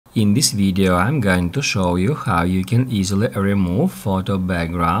In this video, I'm going to show you how you can easily remove photo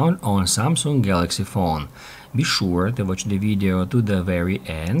background on Samsung Galaxy phone. Be sure to watch the video to the very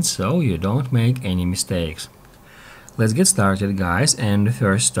end so you don't make any mistakes. Let's get started, guys, and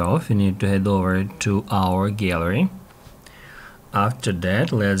first off you need to head over to our gallery. After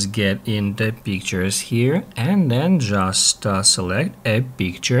that, let's get into pictures here and then just select a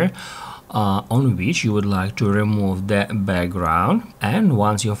picture on which you would like to remove the background. And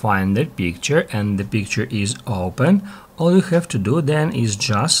once you find the picture and the picture is open, all you have to do then is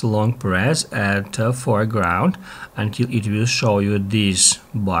just long press at foreground until it will show you this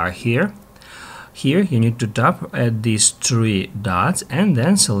bar here. Here you need to tap at these three dots and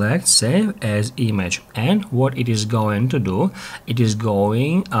then select Save as Image. And what it is going to do, it is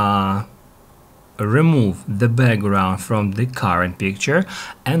going remove the background from the current picture,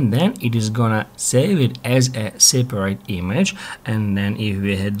 and then it is gonna save it as a separate image. And then if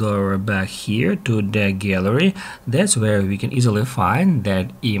we head over back here to the gallery, that's where we can easily find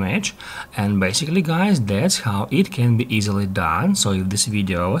that image. And basically, guys, that's how it can be easily done. So if this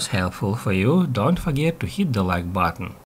video was helpful for you, don't forget to hit the like button.